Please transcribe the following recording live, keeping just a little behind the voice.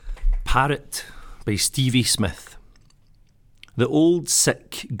Parrot by Stevie Smith. The old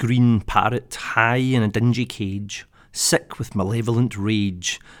sick green parrot, high in a dingy cage, sick with malevolent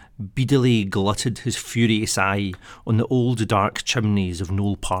rage, beadily glutted his furious eye on the old dark chimneys of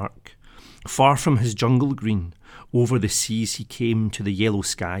Knowle Park. Far from his jungle green, over the seas he came to the yellow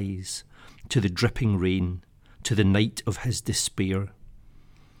skies, to the dripping rain, to the night of his despair.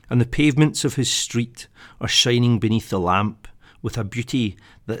 And the pavements of his street are shining beneath the lamp with a beauty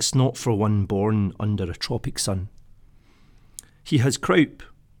that's not for one born under a tropic sun. He has croup.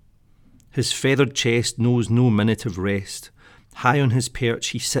 His feathered chest knows no minute of rest. High on his perch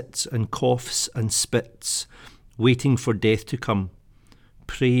he sits and coughs and spits, waiting for death to come.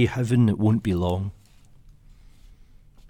 Pray heaven it won't be long.